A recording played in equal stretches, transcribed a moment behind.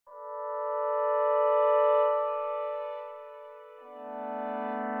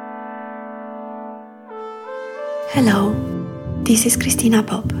Hello, this is Christina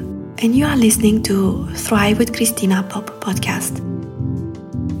Pop, and you are listening to Thrive with Christina Pop podcast.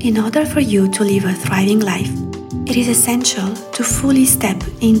 In order for you to live a thriving life, it is essential to fully step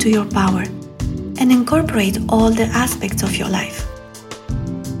into your power and incorporate all the aspects of your life.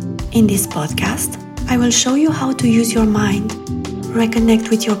 In this podcast, I will show you how to use your mind, reconnect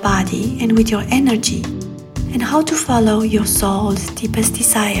with your body and with your energy, and how to follow your soul's deepest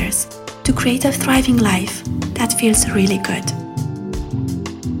desires to create a thriving life that feels really good.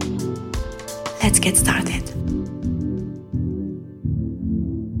 Let's get started.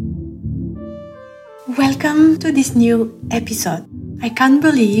 Welcome to this new episode. I can't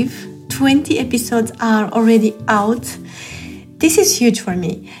believe 20 episodes are already out. This is huge for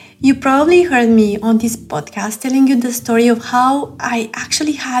me. You probably heard me on this podcast telling you the story of how I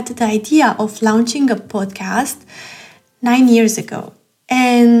actually had the idea of launching a podcast 9 years ago.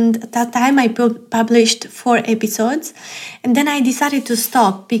 And at that time I published 4 episodes, and then I decided to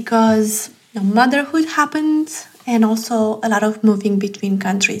stop because motherhood happened and also a lot of moving between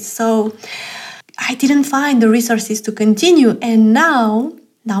countries. So I didn't find the resources to continue, and now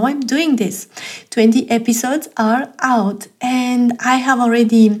I'm doing this. 20 episodes are out, and I have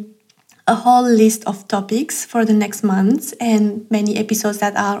already a whole list of topics for the next months and many episodes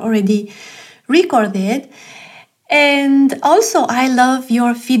that are already recorded. And also, I love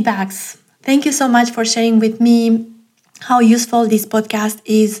your feedbacks. Thank you so much for sharing with me how useful this podcast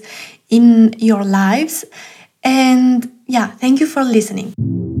is in your lives. And thank you for listening.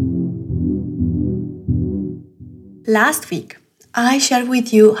 Last week, I shared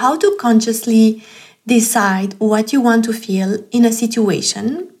with you how to consciously decide what you want to feel in a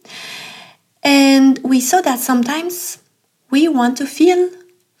situation. And we saw that sometimes we want to feel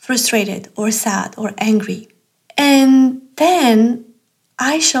frustrated or sad or angry. And then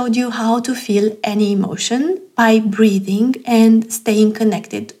I showed you how to feel any emotion by breathing and staying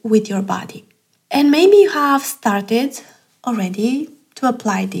connected with your body. And maybe you have started already to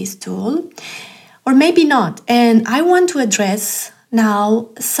apply this tool, or maybe not. And I want to address now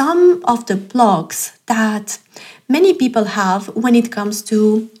some of the blocks that many people have when it comes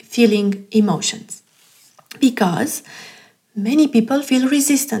to feeling emotions. Because many people feel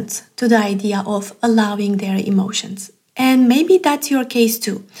resistant to the idea of allowing their emotions. And maybe that's your case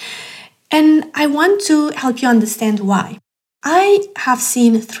too. And I want to help you understand why. I have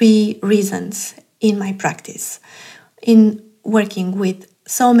seen 3 reasons in my practice in working with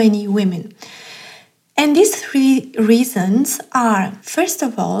so many women. And these 3 reasons are, first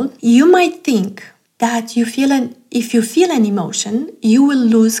of all, you might think that if you feel an emotion, you will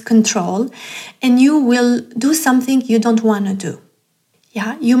lose control and you will do something you don't want to do.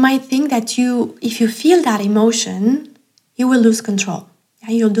 You might think that if you feel that emotion, you will lose control.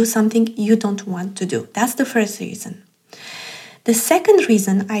 You'll do something you don't want to do. That's the first reason. The second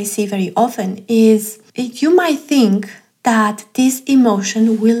reason I see very often is you might think that this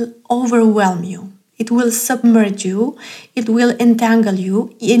emotion will overwhelm you. It will submerge you, it will entangle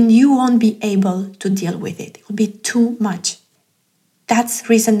you, and you won't be able to deal with it. It will be too much. That's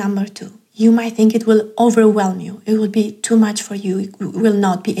reason number 2. You might think it will overwhelm you. It will be too much for you. You will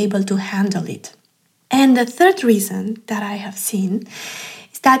not be able to handle it. And the third reason that I have seen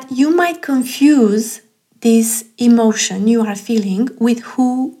is that you might confuse this emotion you are feeling with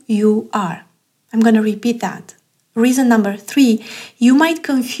who you are. I'm going to repeat that. Reason number 3, you might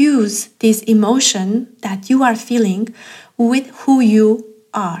confuse this emotion that you are feeling with who you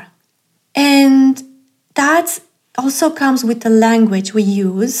are. And that also comes with the language we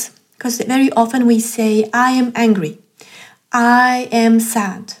use, because very often we say, I am angry, I am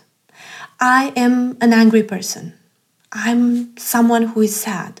sad, I am an angry person, I'm someone who is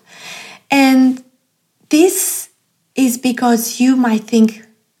sad. And this is because you might think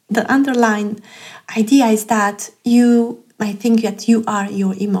the underlying idea is that you might think that you are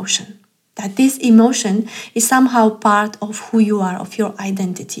your emotion, that this emotion is somehow part of who you are, of your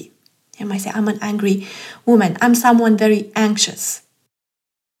identity. You might say, I'm an angry woman, I'm someone very anxious.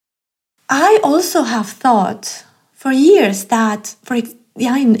 I also have thought for years that,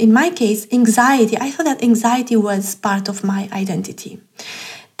 in my case, anxiety, I thought that anxiety was part of my identity,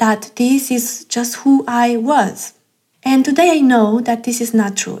 that this is just who I was. And today I know that this is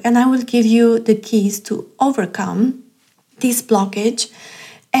not true, and I will give you the keys to overcome this blockage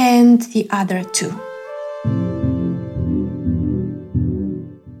and the other 2.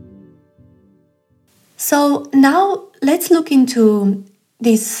 So now let's look into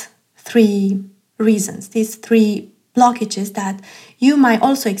these 3 reasons, these 3 blockages that you might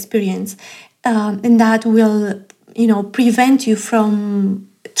also experience, and that will, prevent you from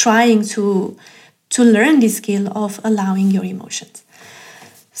trying to to learn the skill of allowing your emotions.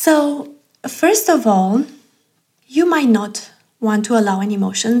 So, first of all, you might not want to allow an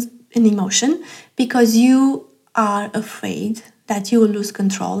emotion because you are afraid that you will lose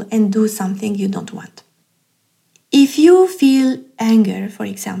control and do something you don't want. If you feel anger, for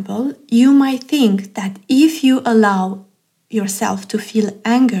example, you might think that if you allow yourself to feel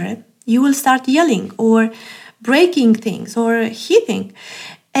anger, you will start yelling or breaking things or hitting.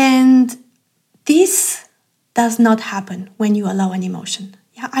 And this does not happen when you allow an emotion.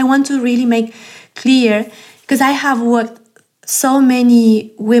 Yeah, I want to really make clear, because I have worked so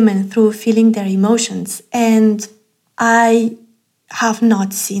many women through feeling their emotions, and I have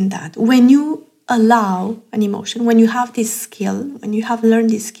not seen that. When you allow an emotion, when you have this skill, when you have learned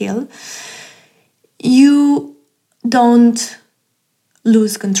this skill, you don't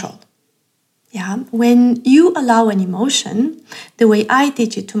lose control. Yeah, when you allow an emotion, the way I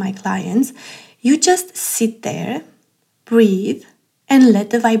teach it to my clients, you just sit there, breathe, and let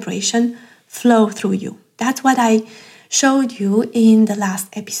the vibration flow through you. That's what I showed you in the last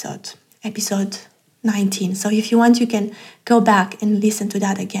episode 19. So if you want, you can go back and listen to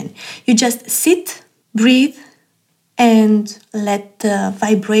that again. You just sit, breathe, and let the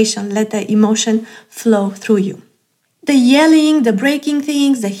vibration, let the emotion flow through you. The yelling, the breaking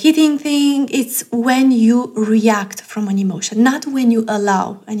things, the hitting thing, it's when you react from an emotion, not when you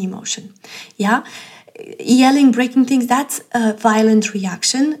allow an emotion. Yeah? Yelling, breaking things, that's a violent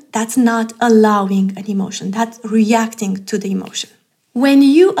reaction. That's not allowing an emotion. That's reacting to the emotion. When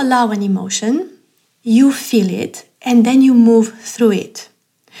you allow an emotion, you feel it and then you move through it.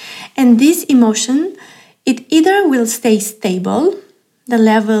 And this emotion, it either will stay stable, the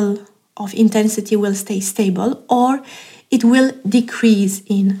level of intensity will stay stable, or it will decrease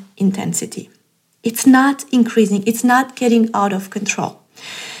in intensity. It's not increasing, it's not getting out of control.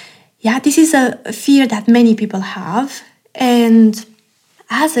 Yeah, this is a fear that many people have. And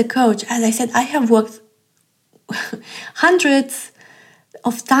as a coach, as I said, I have worked hundreds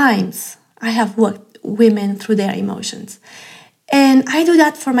of times. I have worked women through their emotions. And I do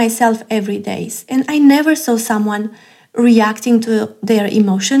that for myself every day. And I never saw someone reacting to their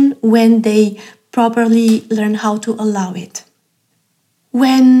emotion when they properly learn how to allow it.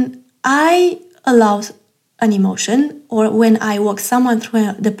 When I allow an emotion, or when I walk someone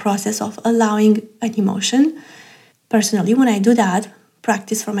through the process of allowing an emotion, personally, when I do that,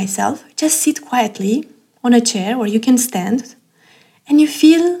 practice for myself, just sit quietly on a chair, or you can stand, and you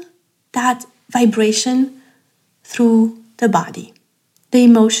feel that vibration through the body. The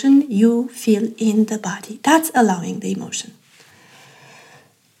emotion you feel in the body. That's allowing the emotion.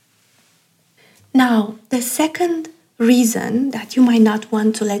 Now, the second reason that you might not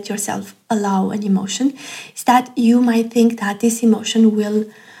want to let yourself allow an emotion is that you might think that this emotion will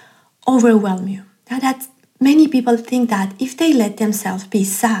overwhelm you. Now, that many people think that if they let themselves be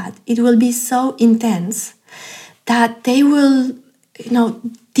sad, it will be so intense that they will,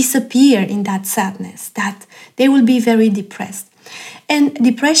 disappear in that sadness, that they will be very depressed. And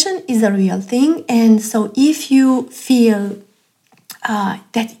depression is a real thing. And so if you feel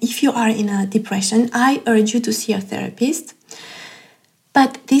that if you are in a depression, I urge you to see a therapist.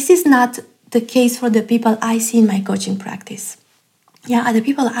 But this is not the case for the people I see in my coaching practice. Yeah, the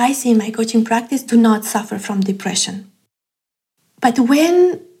people I see in my coaching practice do not suffer from depression. But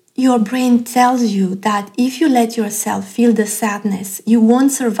when your brain tells you that if you let yourself feel the sadness, you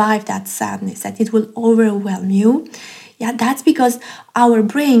won't survive that sadness, that it will overwhelm you, yeah, that's because our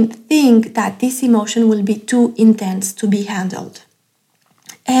brain thinks that this emotion will be too intense to be handled.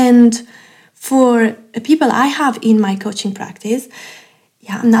 And for people I have in my coaching practice,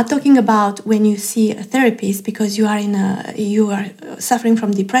 yeah, I'm not talking about when you see a therapist because you are suffering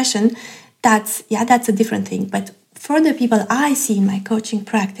from depression. That's a different thing. But for the people I see in my coaching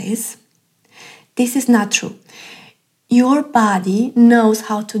practice, this is not true. Your body knows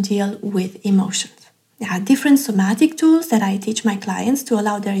how to deal with emotions. There are different somatic tools that I teach my clients to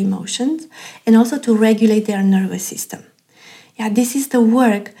allow their emotions and also to regulate their nervous system. Yeah, this is the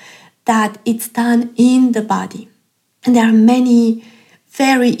work that it's done in the body. And there are many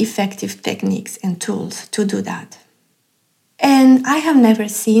very effective techniques and tools to do that. And I have never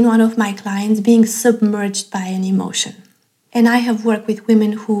seen one of my clients being submerged by an emotion. And I have worked with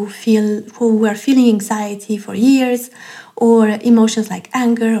women who were feeling anxiety for years, or emotions like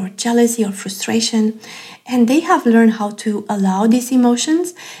anger or jealousy or frustration. And they have learned how to allow these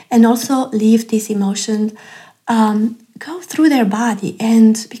emotions and also leave these emotions go through their body,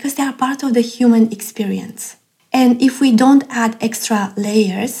 and because they are part of the human experience. And if we don't add extra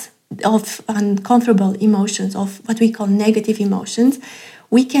layers of uncomfortable emotions, of what we call negative emotions,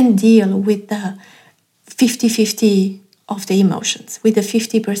 we can deal with the 50-50 of the emotions, with the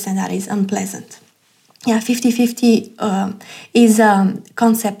 50% that is unpleasant. Yeah, 50-50 is a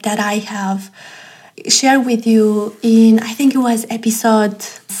concept that I have shared with you in, I think it was episode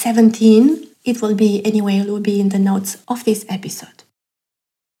 17. It will be in the notes of this episode.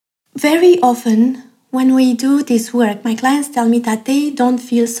 Very often, when we do this work, my clients tell me that they don't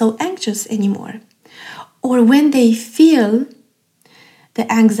feel so anxious anymore. Or when they feel the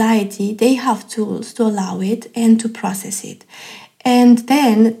anxiety, they have tools to allow it and to process it. And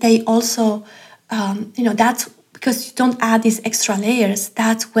then they also, that's because you don't add these extra layers,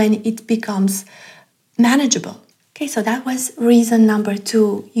 that's when it becomes manageable. Okay, so that was reason number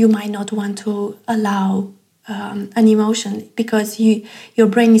 2. You might not want to allow an emotion because your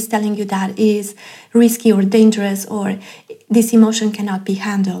brain is telling you that it is risky or dangerous, or this emotion cannot be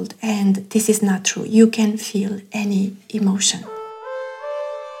handled. And this is not true. You can feel any emotion.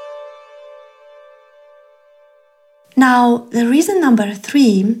 Now, the reason number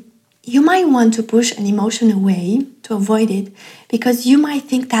 3, you might want to push an emotion away to avoid it because you might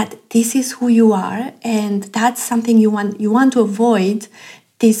think that this is who you are and that's something you want to avoid.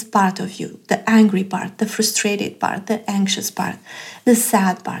 This part of you, the angry part, the frustrated part, the anxious part, the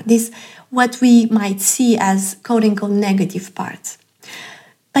sad part, this what we might see as quote-unquote negative parts.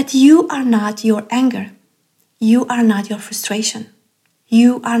 But you are not your anger. You are not your frustration.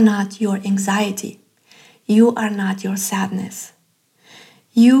 You are not your anxiety. You are not your sadness.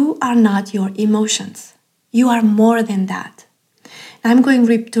 You are not your emotions. You are more than that. I'm going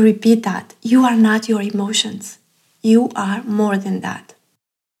to repeat that. You are not your emotions. You are more than that.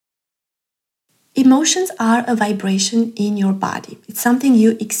 Emotions are a vibration in your body. It's something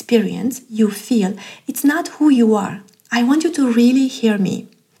you experience, you feel. It's not who you are. I want you to really hear me.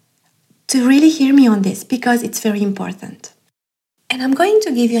 To really hear me on this because it's very important. And I'm going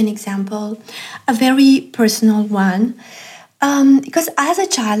to give you an example, a very personal one. Because as a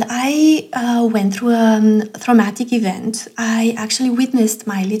child, I went through a traumatic event. I actually witnessed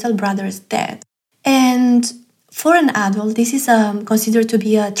my little brother's death. And for an adult, this is considered to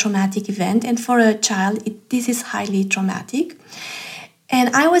be a traumatic event. And for a child, this is highly traumatic.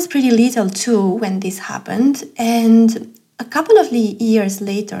 And I was pretty little too when this happened. And a couple of years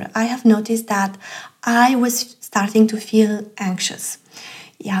later, I have noticed that I was starting to feel anxious.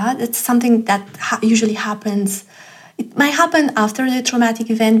 Yeah, that's something that usually happens. It might happen after the traumatic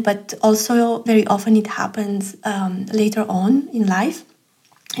event, but also very often it happens later on in life.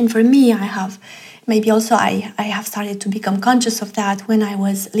 And for me, I have started to become conscious of that when I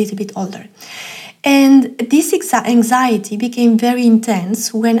was a little bit older. And this anxiety became very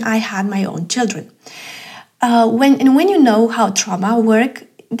intense when I had my own children. When you know how trauma works,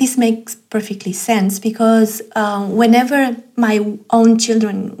 this makes perfectly sense because whenever my own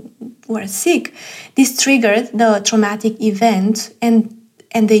children were sick, this triggered the traumatic event and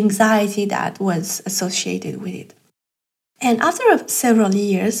the anxiety that was associated with it. And after several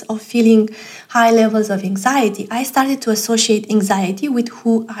years of feeling high levels of anxiety, I started to associate anxiety with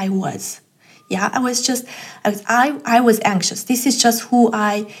who I was. Yeah, I was anxious. This is just who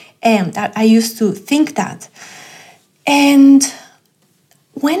I am. I used to think that. And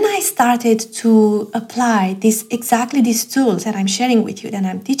when I started to apply these tools that I'm sharing with you, that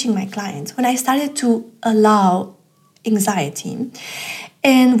I'm teaching my clients, when I started to allow anxiety,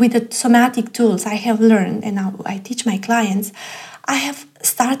 and with the somatic tools I have learned and now I teach my clients, I have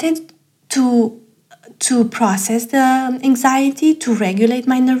started to process the anxiety, to regulate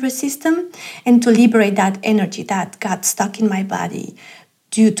my nervous system, and to liberate that energy that got stuck in my body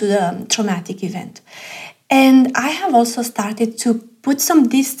due to the traumatic event. And I have also started to put some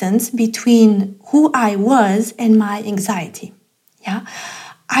distance between who I was and my anxiety. Yeah,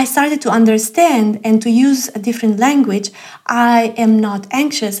 I started to understand and to use a different language. I am not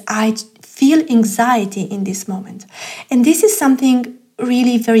anxious. I feel anxiety in this moment. And this is something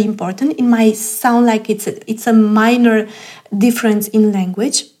really very important. It might sound like it's a minor difference in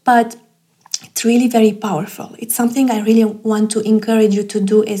language, but it's really very powerful. It's something I really want to encourage you to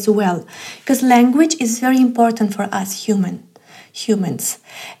do as well, because language is very important for us humans.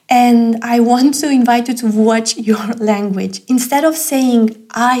 And I want to invite you to watch your language. Instead of saying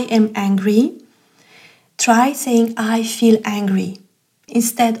I am angry, try saying I feel angry.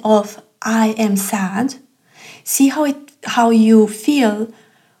 Instead of I am sad, see how you feel,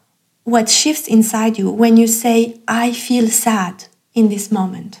 what shifts inside you when you say I feel sad in this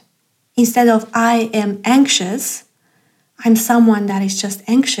moment. Instead of I am anxious, I'm someone that is just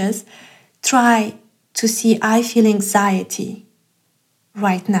anxious, try to see I feel anxiety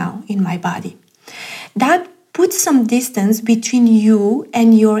right now in my body. That puts some distance between you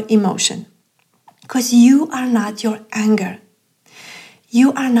and your emotion. because you are not your anger.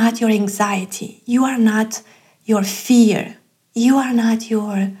 You are not your anxiety. You are not your fear. You are not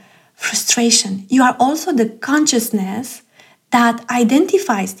your frustration. You are also the consciousness that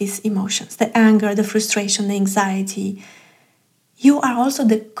identifies these emotions, the anger, the frustration, the anxiety. You are also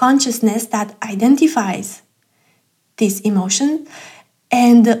the consciousness that identifies these emotions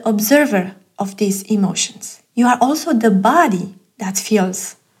and the observer of these emotions. You are also the body that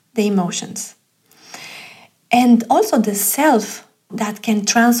feels the emotions. And also the self that can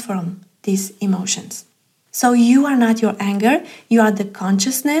transform these emotions. So you are not your anger, you are the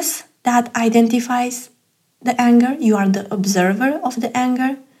consciousness that identifies the anger, you are the observer of the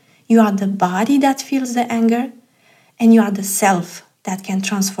anger, you are the body that feels the anger, and you are the self that can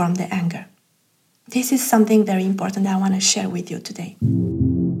transform the anger. This is something very important that I want to share with you today.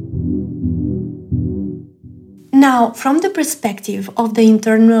 Now, from the perspective of the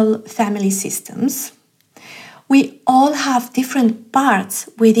internal family systems, we all have different parts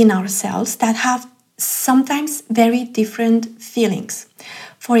within ourselves that have sometimes very different feelings.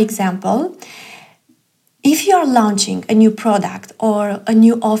 For example, if you are launching a new product or a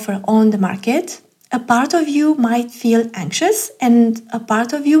new offer on the market, a part of you might feel anxious and a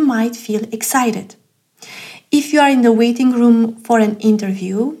part of you might feel excited. If you are in the waiting room for an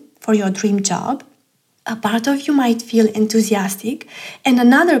interview for your dream job, a part of you might feel enthusiastic and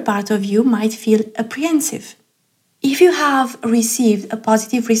another part of you might feel apprehensive. If you have received a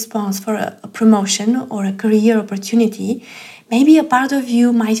positive response for a promotion or a career opportunity, maybe a part of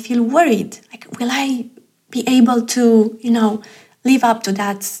you might feel worried. Like, will I be able to, live up to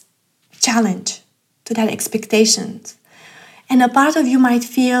that challenge, to that expectations? And a part of you might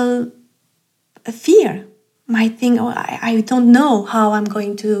feel a fear, might think, I don't know how I'm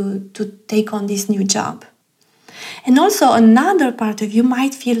going to take on this new job. And also another part of you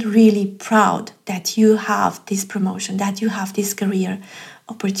might feel really proud that you have this promotion, that you have this career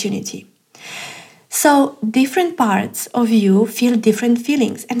opportunity. So different parts of you feel different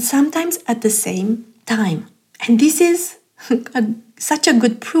feelings and sometimes at the same time. And this is such a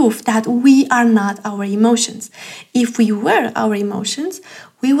good proof that we are not our emotions. If we were our emotions,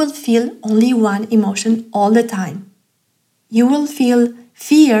 we will feel only one emotion all the time. You will feel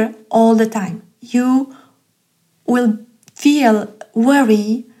fear all the time. You will feel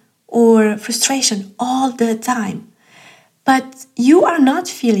worry or frustration all the time. But you are not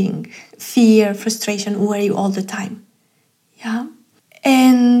feeling fear, frustration, worry all the time. Yeah?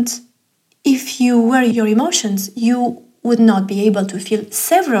 And if you were your emotions, you would not be able to feel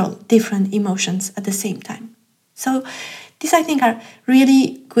several different emotions at the same time. So these, I think, are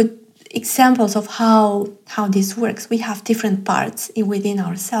really good examples of how this works. We have different parts within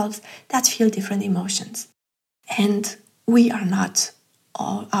ourselves that feel different emotions. And we are not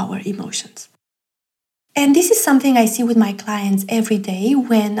all our emotions. And this is something I see with my clients every day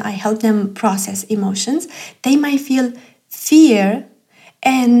when I help them process emotions. They might feel fear,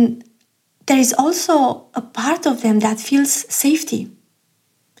 and there is also a part of them that feels safety.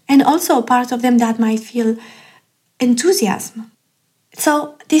 And also a part of them that might feel enthusiasm.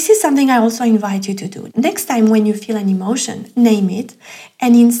 So this is something I also invite you to do. Next time when you feel an emotion, name it.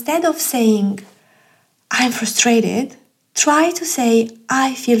 And instead of saying, I'm frustrated, try to say,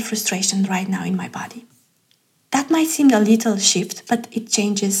 I feel frustration right now in my body. That might seem a little shift, but it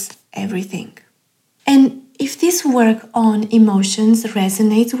changes everything. And if this work on emotions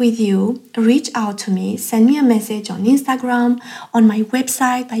resonates with you, reach out to me, send me a message on Instagram, on my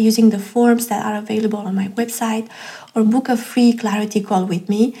website by using the forms that are available on my website, or book a free clarity call with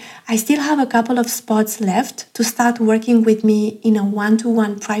me. I still have a couple of spots left to start working with me in a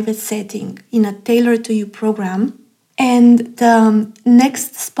one-to-one private setting, in a tailored-to-you program. And the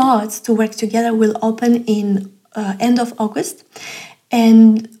next spots to work together will open in end of August.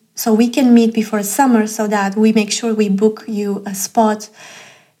 And so we can meet before summer so that we make sure we book you a spot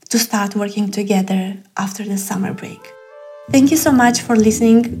to start working together after the summer break. Thank you so much for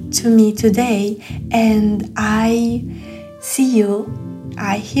listening to me today, and I see you,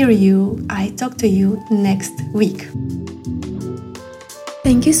 I hear you, I talk to you next week.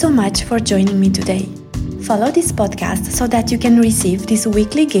 Thank you so much for joining me today. Follow this podcast so that you can receive this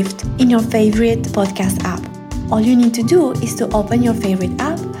weekly gift in your favorite podcast app. All you need to do is to open your favorite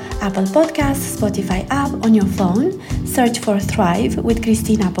app, Apple Podcasts, Spotify app on your phone, search for Thrive with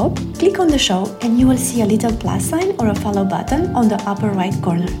Christina Bob, click on the show, and you will see a little plus sign or a follow button on the upper right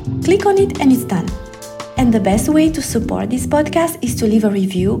corner. Click on it and it's done. And the best way to support this podcast is to leave a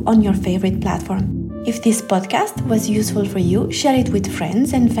review on your favorite platform. If this podcast was useful for you, share it with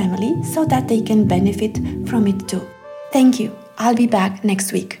friends and family so that they can benefit from it too. Thank you. I'll be back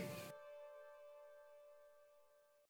next week.